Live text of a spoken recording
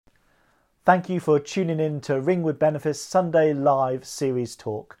Thank you for tuning in to Ringwood Benefice Sunday Live Series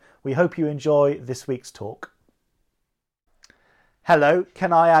Talk. We hope you enjoy this week's talk. Hello,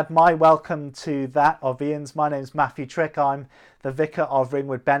 can I add my welcome to that of Ian's? My name's Matthew Trick. I'm the Vicar of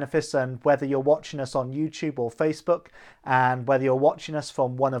Ringwood Benefice, and whether you're watching us on YouTube or Facebook, and whether you're watching us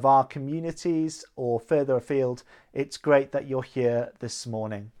from one of our communities or further afield, it's great that you're here this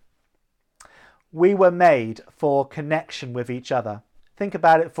morning. We were made for connection with each other. Think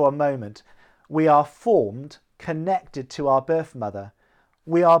about it for a moment. We are formed, connected to our birth mother.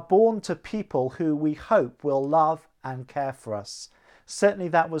 We are born to people who we hope will love and care for us. Certainly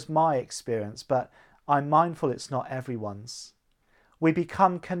that was my experience, but I'm mindful it's not everyone's. We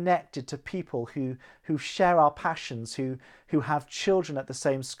become connected to people who share our passions, who have children at the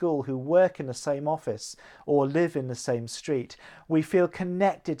same school, who work in the same office or live in the same street. We feel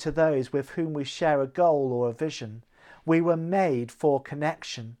connected to those with whom we share a goal or a vision. We were made for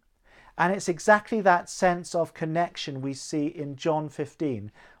connection. And it's exactly that sense of connection we see in John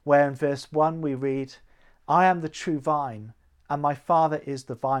 15, where in verse 1 we read, "I am the true vine, and my Father is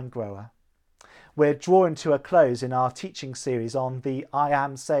the vine grower." We're drawing to a close in our teaching series on the I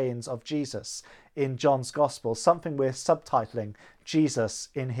am sayings of Jesus in John's Gospel, something we're subtitling Jesus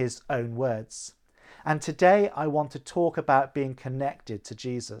in his own words. And today I want to talk about being connected to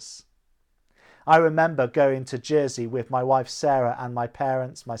Jesus. I remember going to Jersey with my wife Sarah and my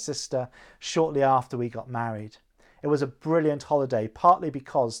parents, my sister, shortly after we got married. It was a brilliant holiday, partly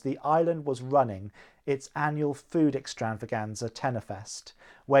because the island was running its annual food extravaganza, Tennerfest,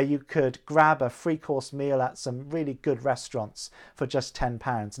 where you could grab a three-course meal at some really good restaurants for just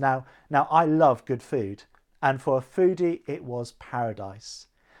 £10. Now I love good food, and for a foodie it was paradise.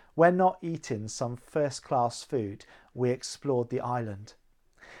 When not eating some first-class food, we explored the island.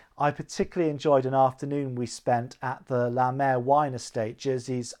 I particularly enjoyed an afternoon we spent at the La Mer Wine Estate,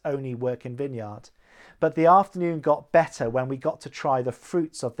 Jersey's only working vineyard. But the afternoon got better when we got to try the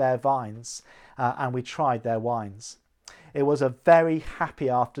fruits of their vines and we tried their wines. It was a very happy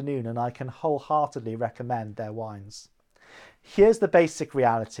afternoon, and I can wholeheartedly recommend their wines. Here's the basic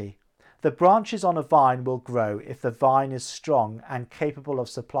reality. The branches on a vine will grow if the vine is strong and capable of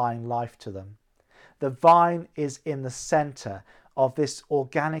supplying life to them. The vine is in the centre of this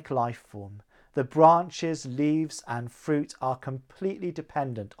organic life form. The branches, leaves and fruit are completely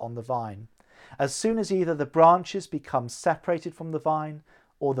dependent on the vine. As soon as either the branches become separated from the vine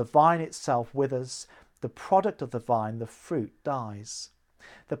or the vine itself withers, the product of the vine, the fruit, dies.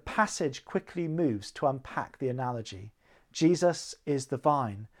 The passage quickly moves to unpack the analogy. Jesus is the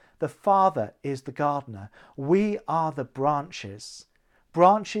vine. The Father is the gardener. We are the branches.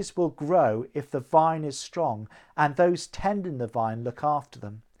 Branches will grow if the vine is strong, and those tending the vine look after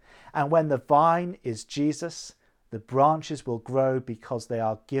them. And when the vine is Jesus, the branches will grow because they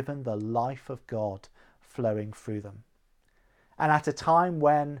are given the life of God flowing through them. And at a time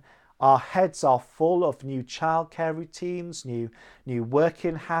when our heads are full of new childcare routines, new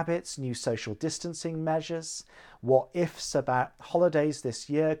working habits, new social distancing measures, what ifs about holidays this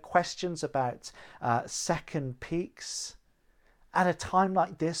year, questions about second peaks. At a time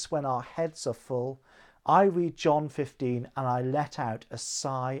like this, when our heads are full, I read John 15 and I let out a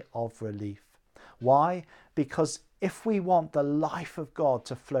sigh of relief. Why? Because if we want the life of God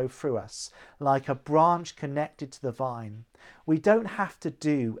to flow through us, like a branch connected to the vine, we don't have to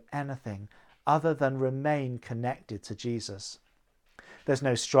do anything other than remain connected to Jesus. There's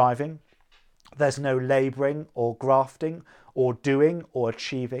no striving, there's no labouring or grafting or doing or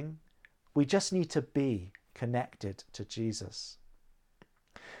achieving. We just need to be connected to Jesus.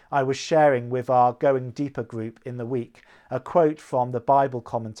 I was sharing with our Going Deeper group in the week a quote from the Bible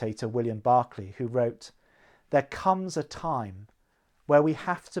commentator William Barclay, who wrote, "There comes a time where we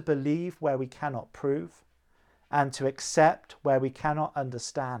have to believe where we cannot prove and to accept where we cannot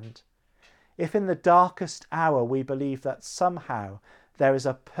understand. If in the darkest hour we believe that somehow there is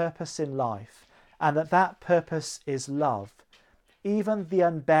a purpose in life and that purpose is love, even the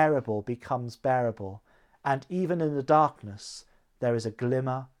unbearable becomes bearable, and even in the darkness there is a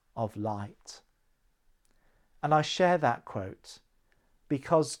glimmer of light." And I share that quote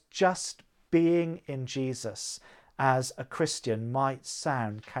because just being in Jesus as a Christian might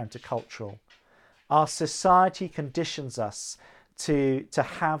sound countercultural. Our society conditions us to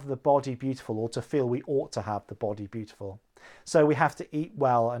have the body beautiful, or to feel we ought to have the body beautiful. So we have to eat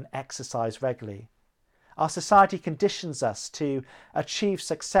well and exercise regularly. Our society conditions us to achieve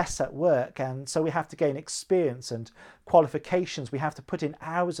success at work, and so we have to gain experience and qualifications. We have to put in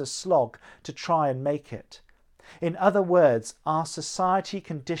hours of slog to try and make it. In other words, our society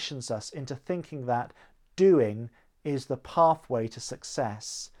conditions us into thinking that doing is the pathway to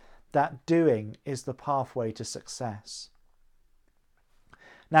success, that doing is the pathway to success.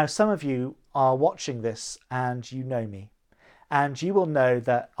 Now, some of you are watching this and you know me, and you will know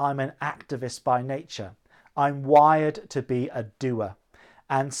that I'm an activist by nature. I'm wired to be a doer,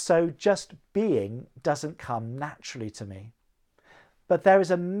 and so just being doesn't come naturally to me. But there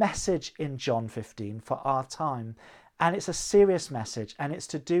is a message in John 15 for our time, and it's a serious message, and it's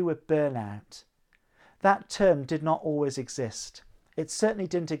to do with burnout. That term did not always exist. It certainly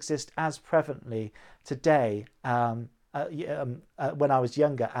didn't exist as prevalently today when I was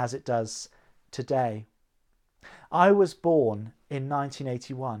younger as it does today. I was born in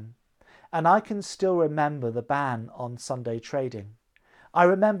 1981, and I can still remember the ban on Sunday trading. I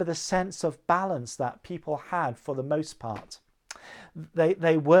remember the sense of balance that people had for the most part.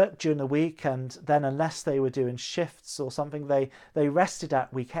 They worked during the week, and then unless they were doing shifts or something, they rested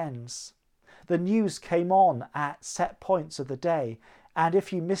at weekends. The news came on at set points of the day, and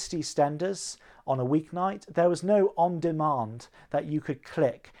if you missed EastEnders on a weeknight, there was no on-demand that you could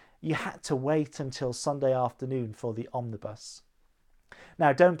click. You had to wait until Sunday afternoon for the omnibus.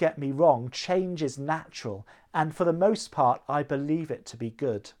 Now, don't get me wrong, change is natural, and for the most part, I believe it to be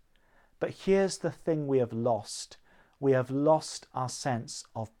good. But here's the thing we have lost. We have lost our sense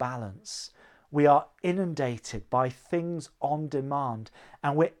of balance. We are inundated by things on demand,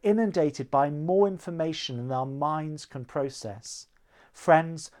 and we're inundated by more information than our minds can process.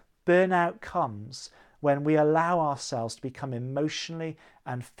 Friends, burnout comes when we allow ourselves to become emotionally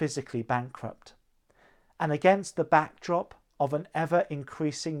and physically bankrupt. And against the backdrop of an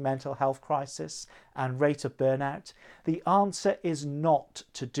ever-increasing mental health crisis and rate of burnout, the answer is not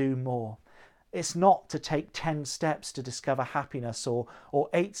to do more. It's not to take 10 steps to discover happiness or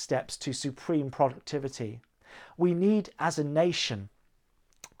 8 steps to supreme productivity. We need as a nation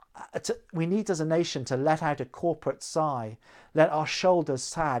to let out a corporate sigh, let our shoulders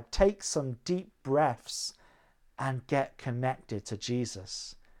sag, take some deep breaths and get connected to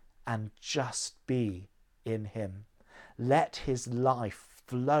Jesus and just be in him. Let his life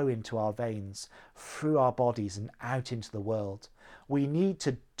flow into our veins, through our bodies and out into the world. We need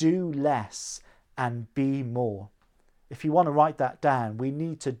to do less and be more. If you want to write that down, we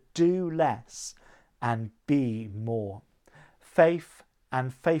need to do less and be more. Faith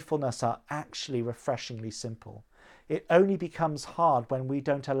and faithfulness are actually refreshingly simple. It only becomes hard when we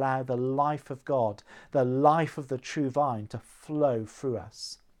don't allow the life of God, the life of the true vine, to flow through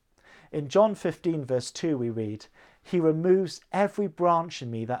us. In John 15 verse 2 we read, "He removes every branch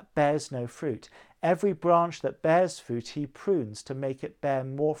in me that bears no fruit. Every branch that bears fruit he prunes to make it bear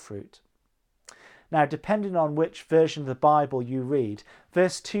more fruit." Now, depending on which version of the Bible you read,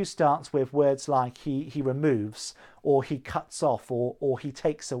 verse 2 starts with words like he removes, or he cuts off, or he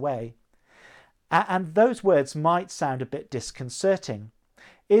takes away. And those words might sound a bit disconcerting.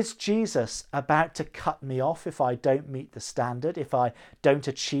 Is Jesus about to cut me off if I don't meet the standard, if I don't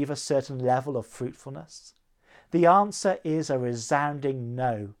achieve a certain level of fruitfulness? The answer is a resounding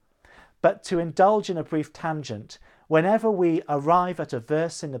no. But to indulge in a brief tangent, whenever we arrive at a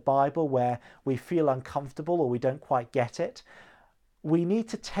verse in the Bible where we feel uncomfortable or we don't quite get it, we need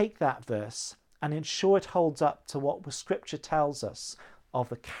to take that verse and ensure it holds up to what the Scripture tells us of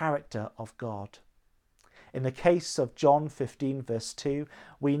the character of God. In the case of John 15 verse 2,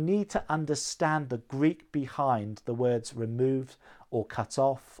 we need to understand the Greek behind the words remove or cut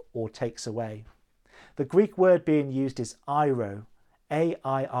off or takes away. The Greek word being used is airo,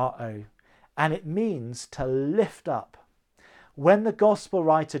 A-I-R-O, and it means to lift up. When the Gospel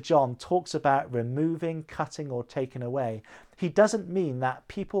writer John talks about removing, cutting or taking away, he doesn't mean that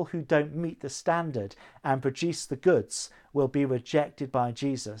people who don't meet the standard and produce the goods will be rejected by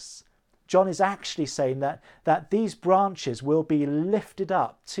Jesus. John is actually saying that these branches will be lifted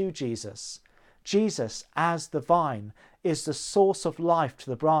up to Jesus. Jesus, as the vine, is the source of life to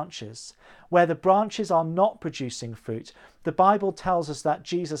the branches. Where the branches are not producing fruit, the Bible tells us that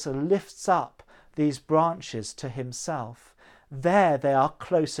Jesus lifts up these branches to himself. There they are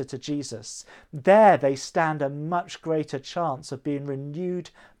closer to Jesus. There they stand a much greater chance of being renewed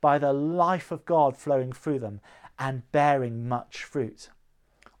by the life of God flowing through them and bearing much fruit.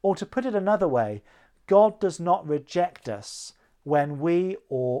 Or to put it another way, God does not reject us when we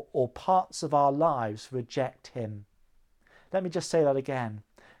or parts of our lives reject him. Let me just say that again.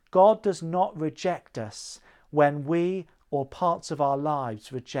 God does not reject us when we or parts of our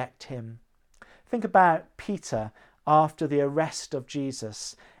lives reject him. Think about Peter after the arrest of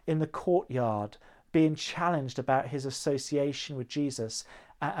Jesus in the courtyard, being challenged about his association with Jesus,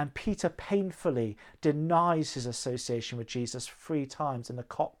 and Peter painfully denies his association with Jesus 3 times and the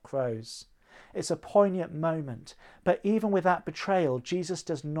cock crows. It's a poignant moment. But even with that betrayal, Jesus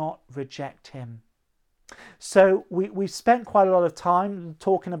does not reject him. So we've spent quite a lot of time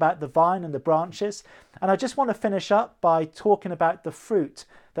talking about the vine and the branches, and I just want to finish up by talking about the fruit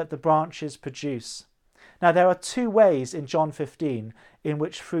that the branches produce. Now, there are two ways in John 15 in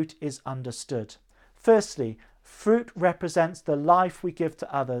which fruit is understood. Firstly, fruit represents the life we give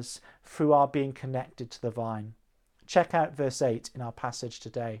to others through our being connected to the vine. Check out verse 8 in our passage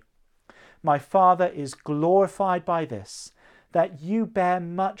today. My Father is glorified by this, that you bear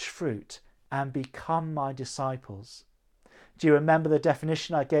much fruit and become my disciples. Do you remember the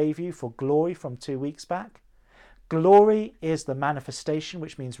definition I gave you for glory from 2 weeks back? Glory is the manifestation,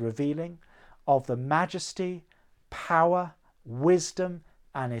 which means revealing, of the majesty, power, wisdom,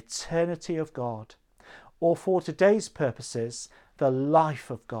 and eternity of God. Or for today's purposes, the life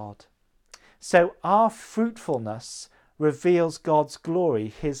of God. So our fruitfulness reveals God's glory,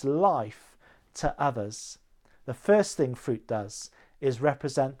 his life, to others. The first thing fruit does is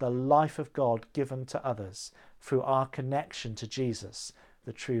represent the life of God given to others through our connection to Jesus,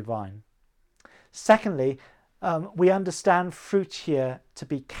 the true vine. Secondly, we understand fruit here to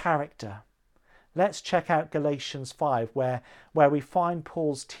be character. Let's check out Galatians 5, where we find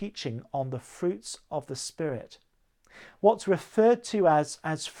Paul's teaching on the fruits of the Spirit. What's referred to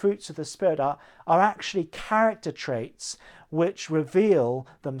as fruits of the Spirit are actually character traits which reveal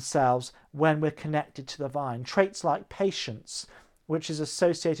themselves when we're connected to the vine. Traits like patience, which is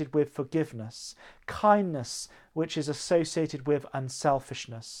associated with forgiveness, kindness, which is associated with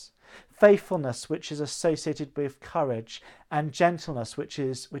unselfishness, faithfulness, which is associated with courage, and gentleness, which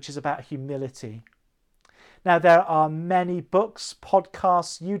is about humility. Now, there are many books,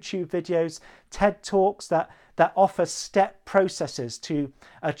 podcasts, YouTube videos, TED Talks that offer step processes to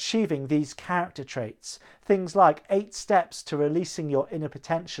achieving these character traits. Things like 8 steps to releasing your inner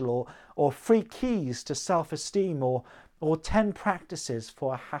potential, or 3 keys to self-esteem, or 10 practices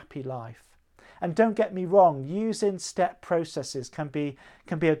for a happy life. And don't get me wrong, using step processes can be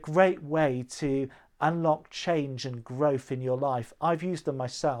a great way to unlock change and growth in your life. I've used them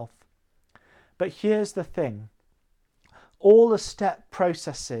myself. But here's the thing. All the step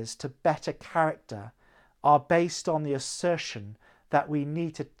processes to better character are based on the assertion that we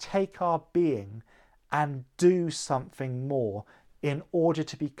need to take our being and do something more in order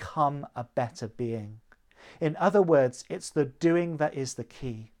to become a better being. In other words, it's the doing that is the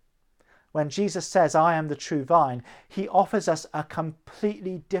key. When Jesus says, I am the true vine, he offers us a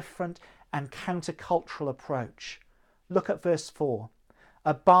completely different and countercultural approach. Look at verse 4.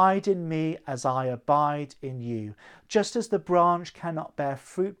 Abide in me as I abide in you. Just as the branch cannot bear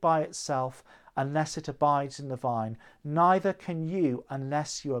fruit by itself unless it abides in the vine, neither can you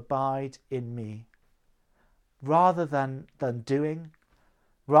unless you abide in me. Rather than doing,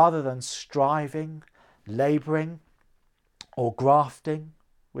 rather than striving, labouring, or grafting,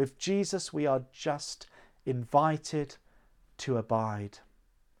 with Jesus we are just invited to abide.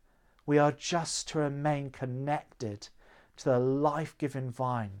 We are just to remain connected to the life-giving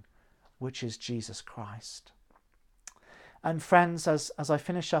vine, which is Jesus Christ. And friends, as I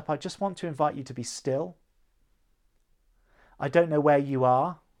finish up, I just want to invite you to be still. I don't know where you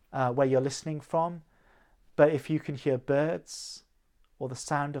are, where you're listening from, but if you can hear birds or the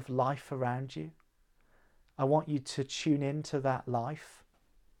sound of life around you, I want you to tune into that life.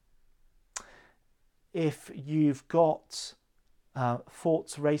 If you've got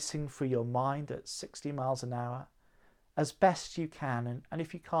thoughts racing through your mind at 60 miles an hour, as best you can, and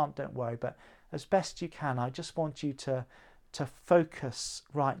if you can't, don't worry, but as best you can, I just want you to focus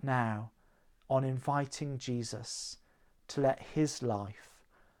right now on inviting Jesus to let his life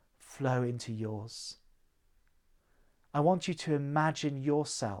flow into yours. I want you to imagine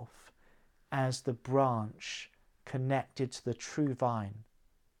yourself as the branch connected to the true vine.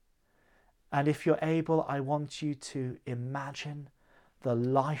 And if you're able, I want you to imagine the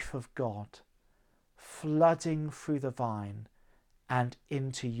life of God flooding through the vine and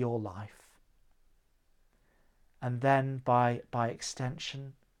into your life. And then by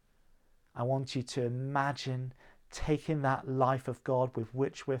extension, I want you to imagine taking that life of God with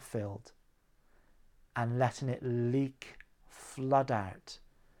which we're filled and letting it leak, flood out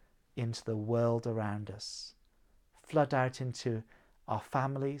into the world around us. Flood out into our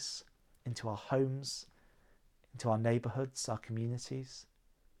families, into our homes, into our neighbourhoods, our communities,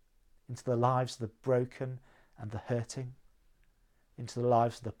 into the lives of the broken and the hurting, into the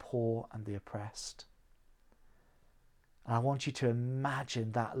lives of the poor and the oppressed. And I want you to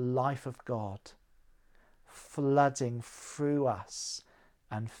imagine that life of God flooding through us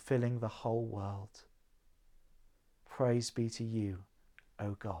and filling the whole world. Praise be to you,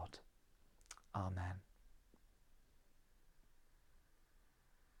 O God. Amen.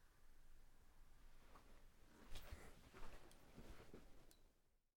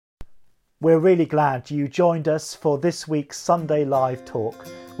 We're really glad you joined us for this week's Sunday Live talk.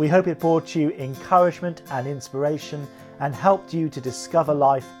 We hope it brought you encouragement and inspiration and helped you to discover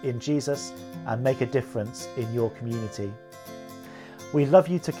life in Jesus and make a difference in your community. We'd love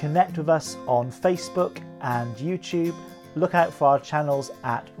you to connect with us on Facebook and YouTube. Look out for our channels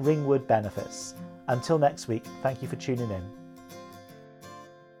at Ringwood Benefice. Until next week, thank you for tuning in.